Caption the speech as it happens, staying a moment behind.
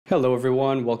Hello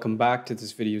everyone, welcome back to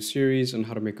this video series on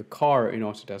how to make a car in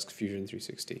Autodesk Fusion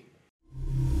 360.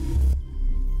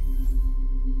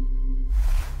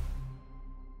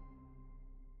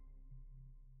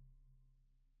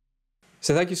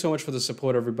 So thank you so much for the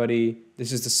support, everybody.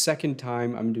 This is the second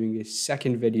time I'm doing a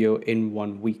second video in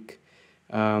 1 week.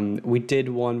 We did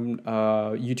one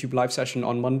YouTube live session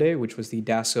on Monday, which was the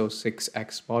Dassault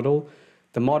 6X model.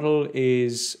 The model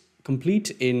is complete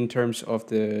in terms of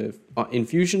the in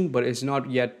Fusion, but it's not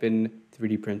yet been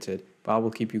 3D printed. But I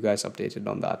will keep you guys updated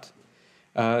on that.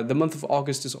 The month of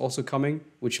August is also coming,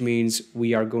 which means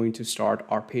we are going to start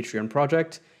our Patreon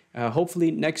project.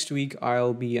 Hopefully next week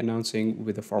I'll be announcing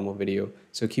with a formal video,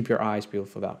 so keep your eyes peeled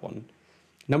for that one.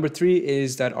 Number 3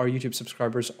 is that our YouTube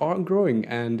subscribers are growing,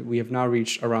 and we have now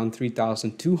reached around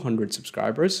 3,200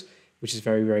 subscribers, which is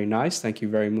very, very nice. Thank you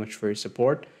very much for your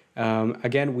support.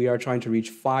 Again, we are trying to reach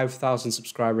 5,000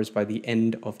 subscribers by the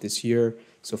end of this year,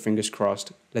 so fingers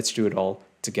crossed. Let's do it all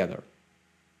together.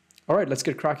 All right, let's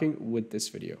get cracking with this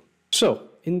video. So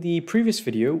in the previous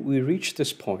video, we reached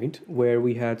this point where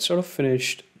we had sort of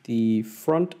finished the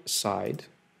front side,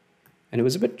 and it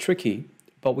was a bit tricky,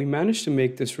 but we managed to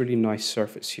make this really nice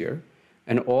surface here,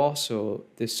 and also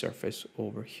this surface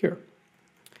over here.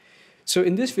 So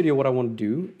in this video, what I want to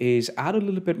do is add a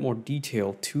little bit more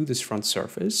detail to this front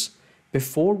surface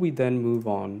before we then move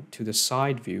on to the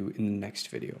side view in the next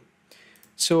video.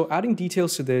 So adding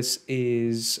details to this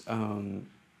is,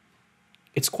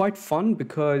 it's quite fun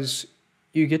because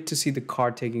you get to see the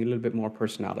car taking a little bit more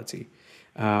personality.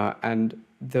 And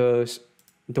the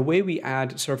way we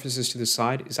add surfaces to the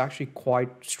side is actually quite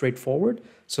straightforward.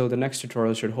 So the next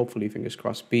tutorial should hopefully, fingers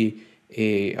crossed, be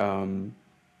a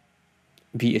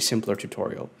simpler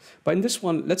tutorial. But in this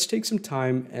one, let's take some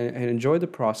time and enjoy the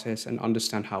process and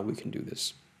understand how we can do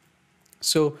this.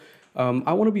 So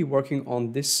I want to be working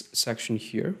on this section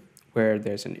here where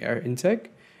there's an air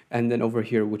intake, and then over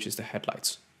here, which is the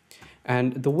headlights.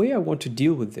 And the way I want to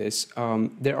deal with this,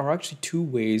 there are actually 2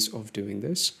 ways of doing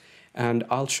this, and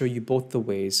I'll show you both the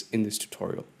ways in this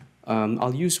tutorial.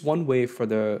 I'll use one way for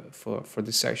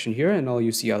this section here, and I'll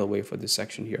use the other way for this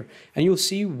section here. And you'll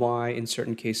see why in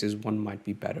certain cases one might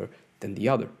be better than the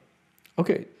other.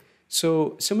 Okay,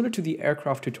 so similar to the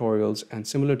aircraft tutorials and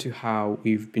similar to how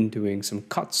we've been doing some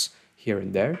cuts here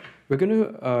and there, we're going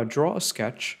to draw a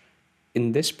sketch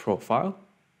in this profile,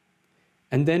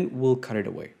 and then we'll cut it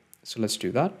away. So let's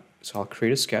do that. So I'll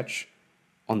create a sketch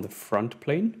on the front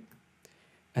plane,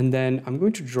 and then I'm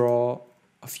going to draw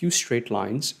a few straight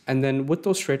lines, and then with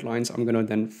those straight lines, I'm going to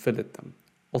then fillet them.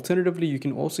 Alternatively, you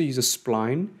can also use a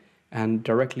spline and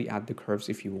directly add the curves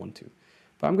if you want to.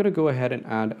 But I'm going to go ahead and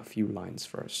add a few lines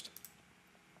first.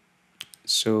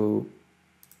 So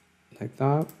like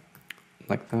that,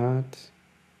 like that,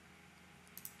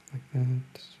 like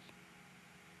that.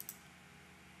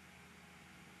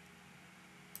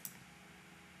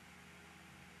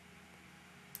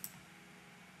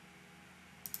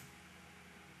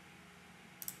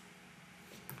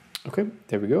 Okay,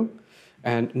 there we go.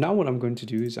 And now what I'm going to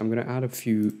do is I'm going to add a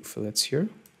few fillets here.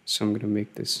 So I'm going to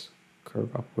make this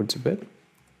curve upwards a bit.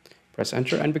 Press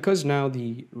enter. And because now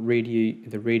the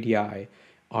radii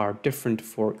are different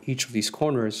for each of these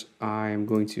corners, I'm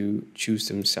going to choose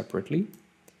them separately.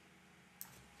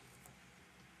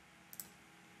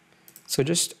 So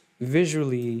just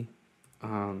visually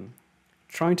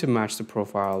trying to match the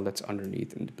profile that's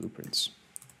underneath in the blueprints.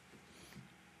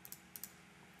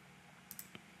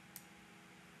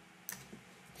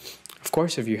 Of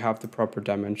course, if you have the proper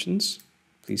dimensions,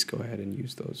 please go ahead and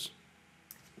use those.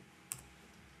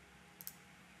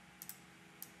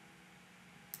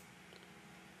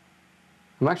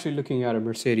 I'm actually looking at a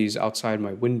Mercedes outside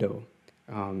my window,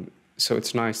 so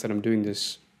it's nice that I'm doing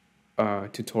this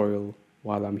tutorial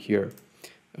while I'm here.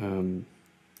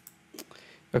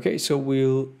 Okay, so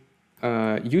we'll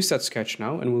use that sketch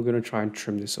now, and we're going to try and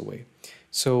trim this away.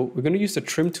 So we're going to use the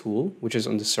trim tool, which is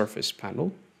on the surface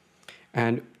panel,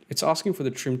 and it's asking for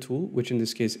the trim tool, which in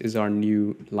this case is our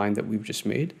new line that we've just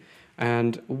made.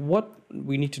 And what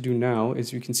we need to do now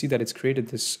is you can see that it's created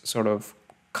this sort of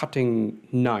cutting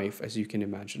knife, as you can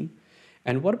imagine.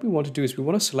 And what we want to do is we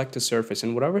want to select a surface,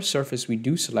 and whatever surface we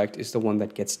do select is the one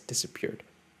that gets disappeared.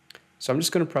 So I'm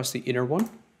just going to press the inner one,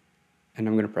 and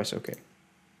I'm going to press OK.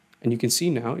 And you can see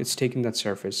now it's taken that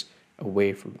surface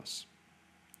away from us.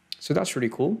 So that's really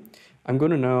cool. I'm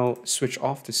going to now switch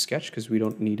off the sketch because we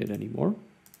don't need it anymore.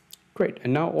 Great,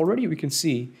 and now already we can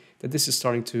see that this is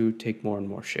starting to take more and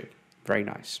more shape. Very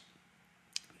nice.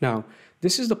 Now,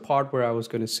 this is the part where I was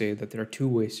going to say that there are 2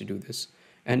 ways to do this.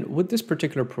 And with this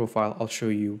particular profile, I'll show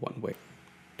you one way.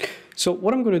 So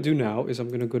what I'm going to do now is I'm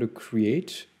going to go to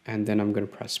Create, and then I'm going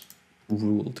to press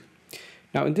ruled.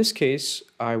 Now in this case,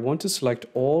 I want to select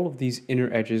all of these inner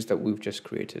edges that we've just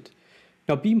created.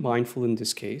 Now be mindful in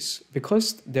this case,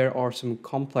 because there's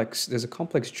a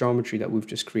complex geometry that we've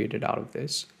just created out of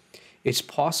this. It's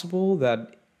possible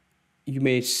that you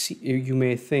may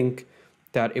think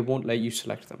that it won't let you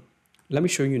select them. Let me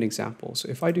show you an example. So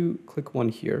if I do click one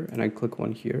here and I click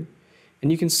one here,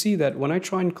 and you can see that when I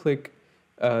try and click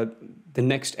the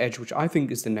next edge, which I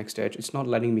think is the next edge, it's not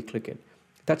letting me click it.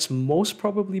 That's most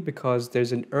probably because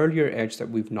there's an earlier edge that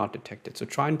we've not detected. So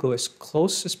try and go as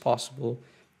close as possible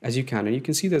as you can. And you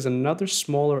can see there's another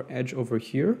smaller edge over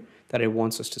here that it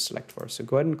wants us to select for. So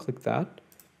go ahead and click that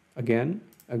again.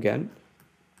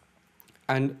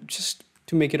 And just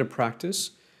to make it a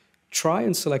practice, try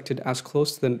and select it as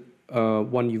close to the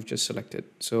one you've just selected.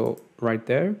 So right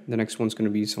there, the next one's going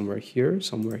to be somewhere here.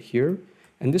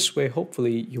 And this way,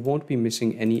 hopefully, you won't be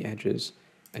missing any edges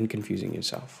and confusing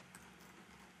yourself.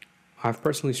 I've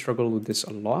personally struggled with this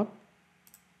a lot.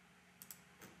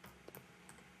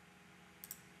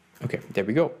 Okay, there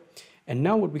we go. And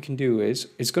now what we can do is,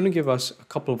 it's going to give us a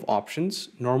couple of options,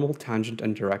 normal, tangent,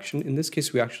 and direction. In this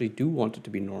case, we actually do want it to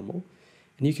be normal.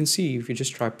 And you can see, if you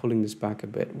just try pulling this back a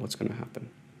bit, what's going to happen.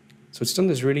 So it's done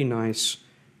this really nice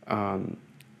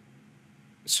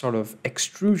sort of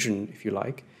extrusion, if you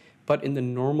like, but in the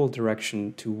normal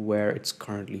direction to where it's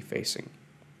currently facing.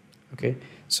 Okay,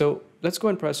 so let's go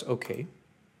and press OK.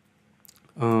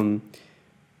 And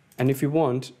if you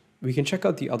want, we can check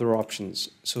out the other options.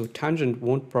 So tangent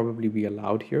won't probably be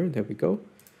allowed here. There we go.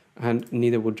 And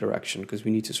neither would direction, because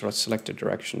we need to sort of select a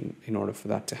direction in order for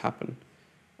that to happen.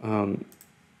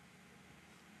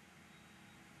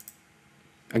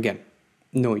 Again,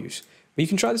 no use. But you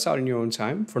can try this out in your own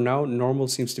time. For now, normal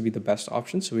seems to be the best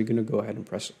option. So we're going to go ahead and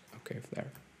press OK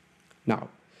there. Now,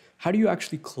 how do you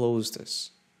actually close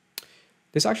this?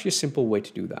 There's actually a simple way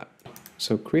to do that.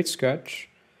 So create sketch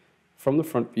from the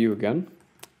front view again.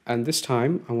 And this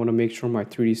time, I want to make sure my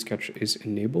 3D sketch is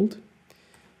enabled.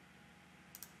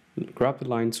 Grab the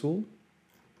line tool.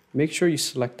 Make sure you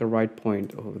select the right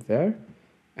point over there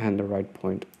and the right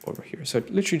point over here. So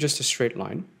literally just a straight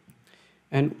line.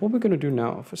 And what we're going to do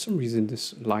now, for some reason,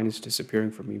 this line is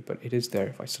disappearing from me, but it is there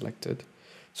if I select it.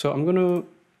 So I'm going to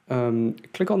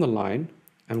click on the line.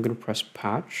 I'm going to press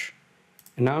patch.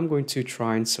 And now I'm going to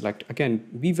try and select, again,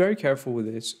 be very careful with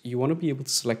this. You want to be able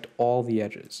to select all the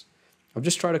edges. I've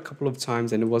just tried a couple of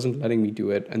times and it wasn't letting me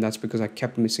do it. And that's because I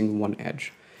kept missing one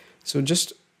edge. So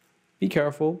just be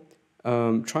careful.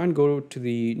 Try and go to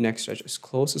the next edge as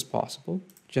close as possible,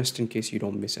 just in case you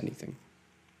don't miss anything.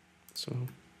 So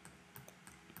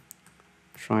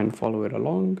try and follow it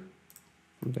along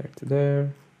from there to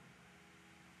there.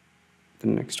 The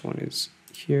next one is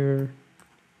here.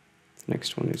 The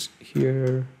next one is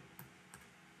here.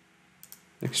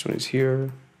 Next one is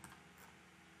here.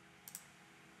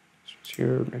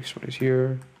 Next one is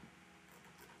here.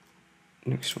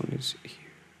 Next one is here.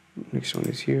 Next one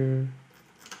is here.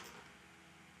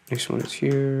 Next one is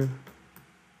here.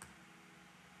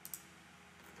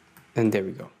 And there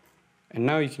we go. And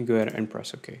now you can go ahead and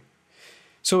press OK.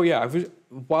 So yeah,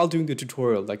 while doing the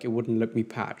tutorial, like, it wouldn't let me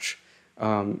patch.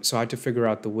 So I had to figure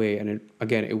out the way. And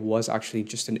again, it was actually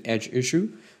just an edge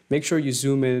issue. Make sure you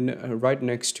zoom in right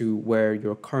next to where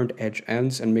your current edge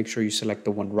ends, and make sure you select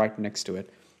the one right next to it,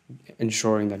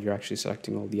 ensuring that you're actually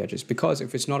selecting all the edges. Because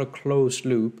if it's not a closed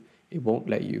loop, it won't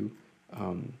let you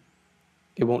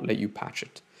patch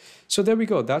it. So there we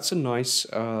go. That's a nice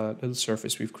little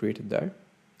surface we've created there.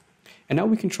 And now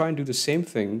we can try and do the same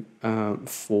thing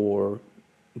for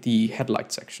the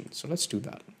headlight section. So let's do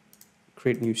that.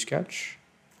 Create new sketch,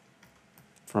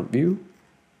 front view.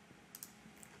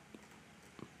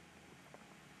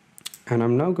 And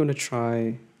I'm now going to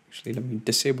try, actually, let me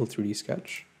disable 3D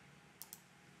sketch.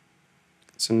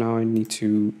 So now I need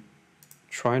to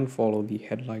try and follow the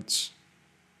headlights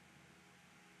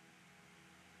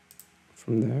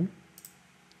from there.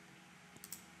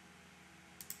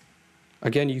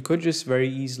 Again, you could just very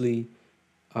easily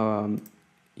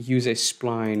use a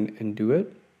spline and do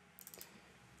it,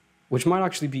 which might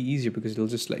actually be easier because it'll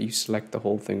just let you select the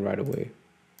whole thing right away.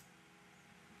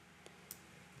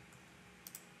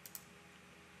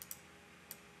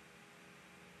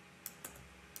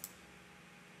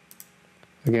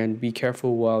 Again, be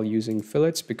careful while using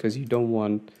fillets because you don't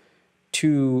want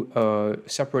two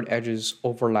separate edges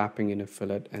overlapping in a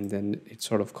fillet, and then it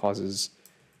sort of causes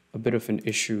a bit of an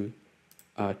issue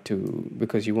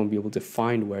because you won't be able to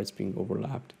find where it's being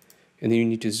overlapped. And then you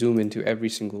need to zoom into every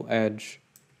single edge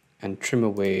and trim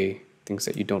away things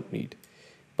that you don't need.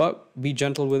 But be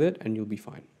gentle with it and you'll be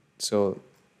fine. So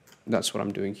that's what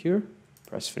I'm doing here.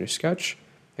 press finish sketch.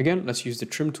 Again, let's use the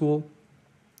trim tool.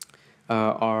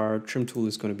 Our trim tool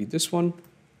is going to be this one,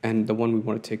 and the one we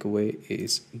want to take away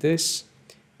is this.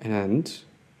 And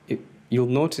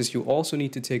you'll notice you also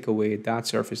need to take away that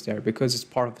surface there because it's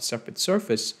part of a separate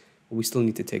surface, but we still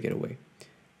need to take it away.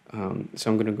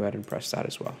 So I'm going to go ahead and press that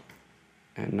as well.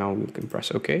 And now we can press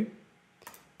OK.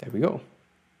 There we go.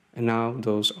 And now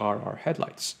those are our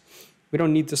headlights. We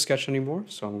don't need the sketch anymore,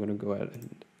 so I'm going to go ahead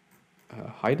and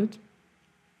hide it.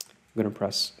 I'm going to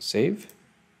press save.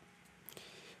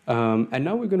 And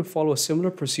now we're going to follow a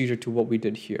similar procedure to what we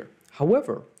did here.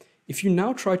 However, if you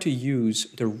now try to use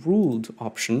the ruled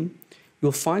option,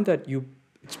 you'll find that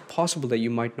it's possible that you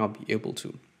might not be able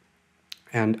to.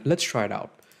 And let's try it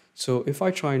out. So if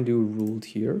I try and do ruled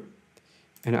here,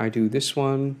 and I do this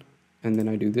one, and then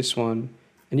I do this one,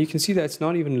 and you can see that it's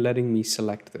not even letting me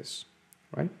select this,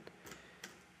 right?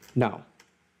 Now,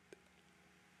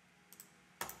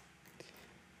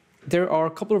 there are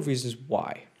a couple of reasons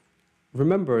why.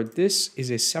 Remember, this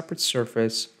is a separate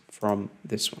surface from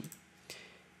this one.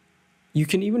 You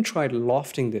can even try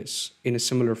lofting this in a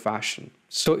similar fashion.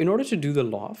 So in order to do the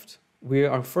loft, we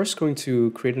are first going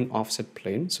to create an offset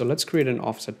plane. So let's create an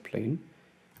offset plane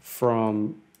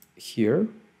from here.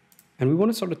 And we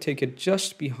want to sort of take it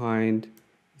just behind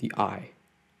the eye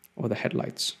or the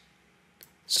headlights.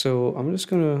 So I'm just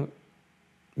going to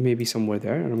maybe somewhere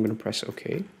there, and I'm going to press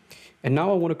OK. And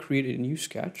now I want to create a new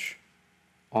sketch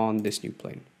on this new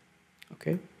plane.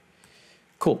 Okay,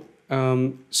 cool.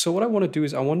 So what I want to do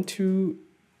is I want to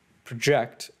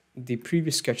project the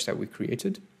previous sketch that we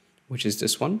created, which is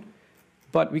this one.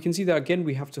 But we can see that again,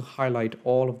 we have to highlight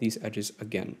all of these edges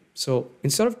again. So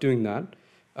instead of doing that,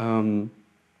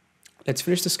 let's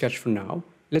finish the sketch for now.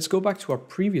 Let's go back to our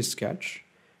previous sketch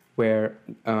where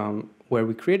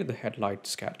we created the headlight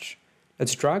sketch.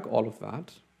 Let's drag all of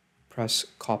that, press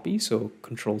copy, so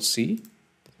Control C.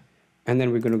 And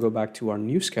then we're going to go back to our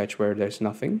new sketch where there's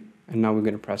nothing. And now we're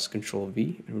going to press Control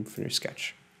V and finish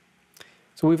sketch.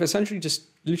 So we've essentially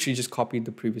literally just copied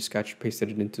the previous sketch, pasted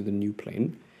it into the new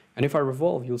plane. And if I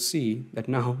revolve, you'll see that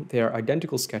now they are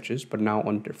identical sketches, but now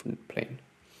on a different plane.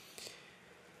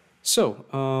 So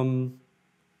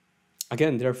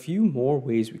again, there are a few more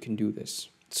ways we can do this.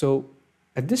 So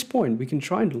at this point, we can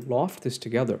try and loft this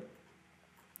together.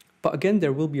 But again,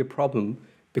 there will be a problem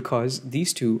because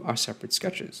these two are separate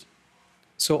sketches.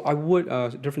 So I would,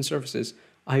 different surfaces,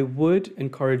 I would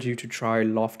encourage you to try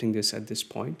lofting this at this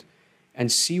point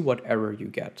and see what error you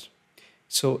get.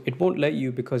 So it won't let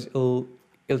you because it'll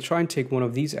try and take one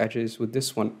of these edges with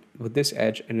this one, with this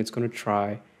edge, and it's going to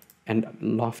try and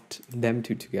loft them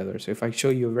two together. So if I show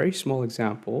you a very small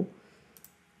example,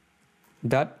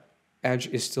 that edge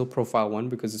is still profile 1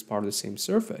 because it's part of the same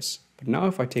surface. But now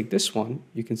if I take this one,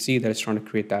 you can see that it's trying to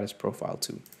create that as profile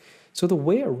 2. So the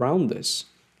way around this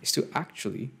is to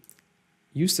actually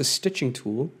use the stitching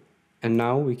tool, and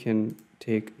now we can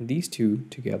take these two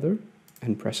together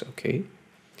and press OK.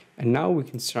 And now we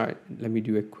can start, let me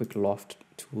do a quick loft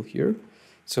tool here.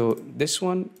 So this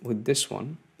one with this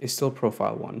one is still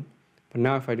profile 1, but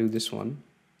now if I do this one,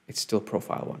 it's still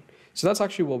profile 1. So that's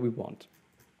actually what we want.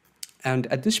 And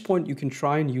at this point, you can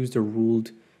try and use the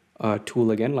ruled tool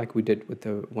again, like we did with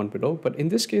the one below. But in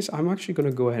this case, I'm actually going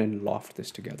to go ahead and loft this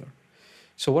together.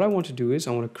 So what I want to do is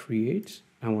I want to create,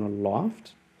 I want to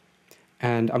loft,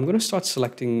 and I'm going to start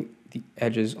selecting the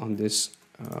edges on this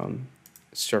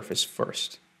surface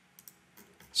first.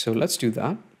 So let's do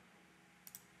that.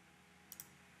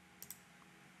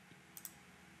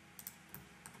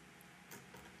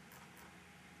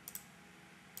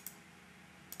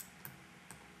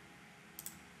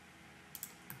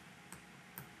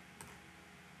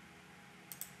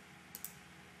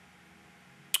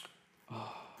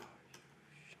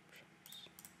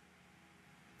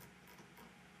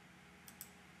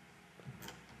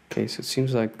 Okay, so it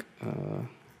seems like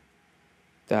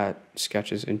that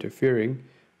sketch is interfering.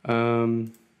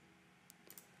 So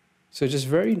just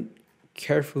very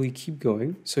carefully keep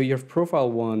going. So you have profile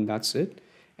 1, that's it.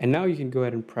 And now you can go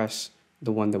ahead and press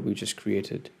the one that we just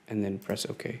created and then press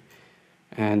OK.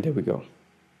 And there we go.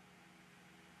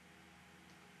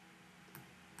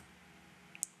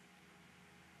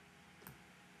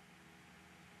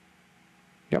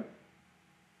 Yep.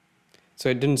 So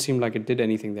it didn't seem like it did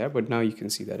anything there, but now you can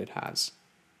see that it has.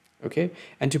 Okay,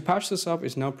 and to patch this up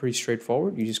is now pretty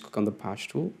straightforward. You just click on the patch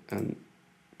tool and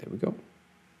there we go.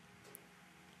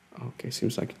 Okay,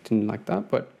 seems like it didn't like that,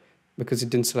 but because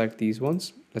it didn't select these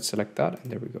ones, let's select that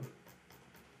and there we go.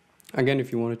 Again,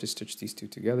 if you wanted to stitch these two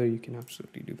together, you can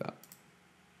absolutely do that.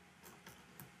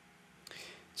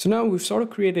 So now we've sort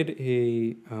of created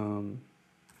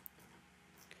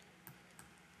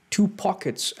two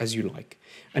pockets as you like.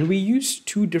 And we used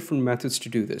two different methods to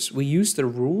do this. We used the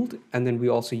ruled, and then we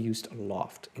also used a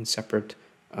loft in separate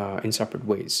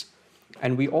ways.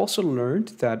 And we also learned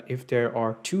that if there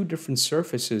are two different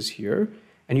surfaces here,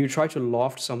 and you try to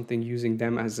loft something using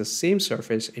them as the same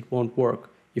surface, it won't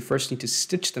work. You first need to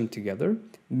stitch them together,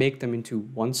 make them into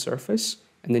one surface,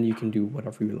 and then you can do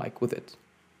whatever you like with it.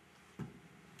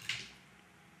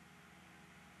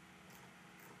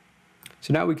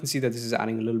 So now we can see that this is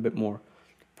adding a little bit more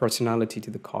personality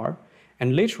to the car.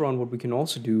 And later on, what we can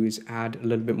also do is add a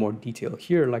little bit more detail.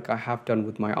 Here, like I have done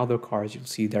with my other cars, you'll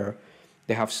see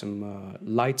they have some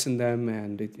lights in them,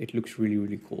 and it looks really,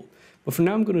 really cool. But for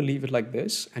now, I'm going to leave it like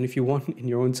this. And if you want, in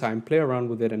your own time, play around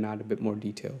with it and add a bit more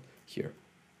detail here.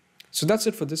 So that's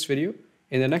it for this video.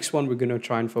 In the next one, we're going to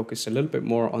try and focus a little bit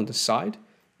more on the side.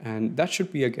 And that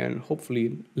should be, again, hopefully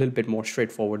a little bit more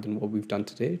straightforward than what we've done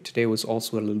today. Today was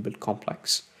also a little bit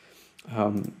complex,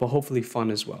 but hopefully fun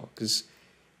as well. Because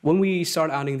when we start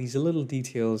adding these little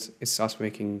details, it starts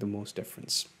making the most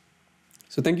difference.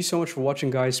 So thank you so much for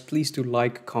watching, guys. Please do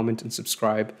like, comment, and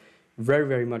subscribe. Very,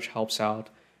 very much helps out.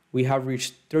 We have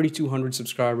reached 3,200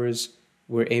 subscribers.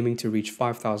 We're aiming to reach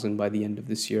 5,000 by the end of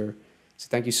this year. So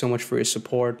thank you so much for your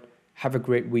support. Have a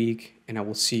great week, and I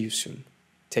will see you soon.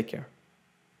 Take care.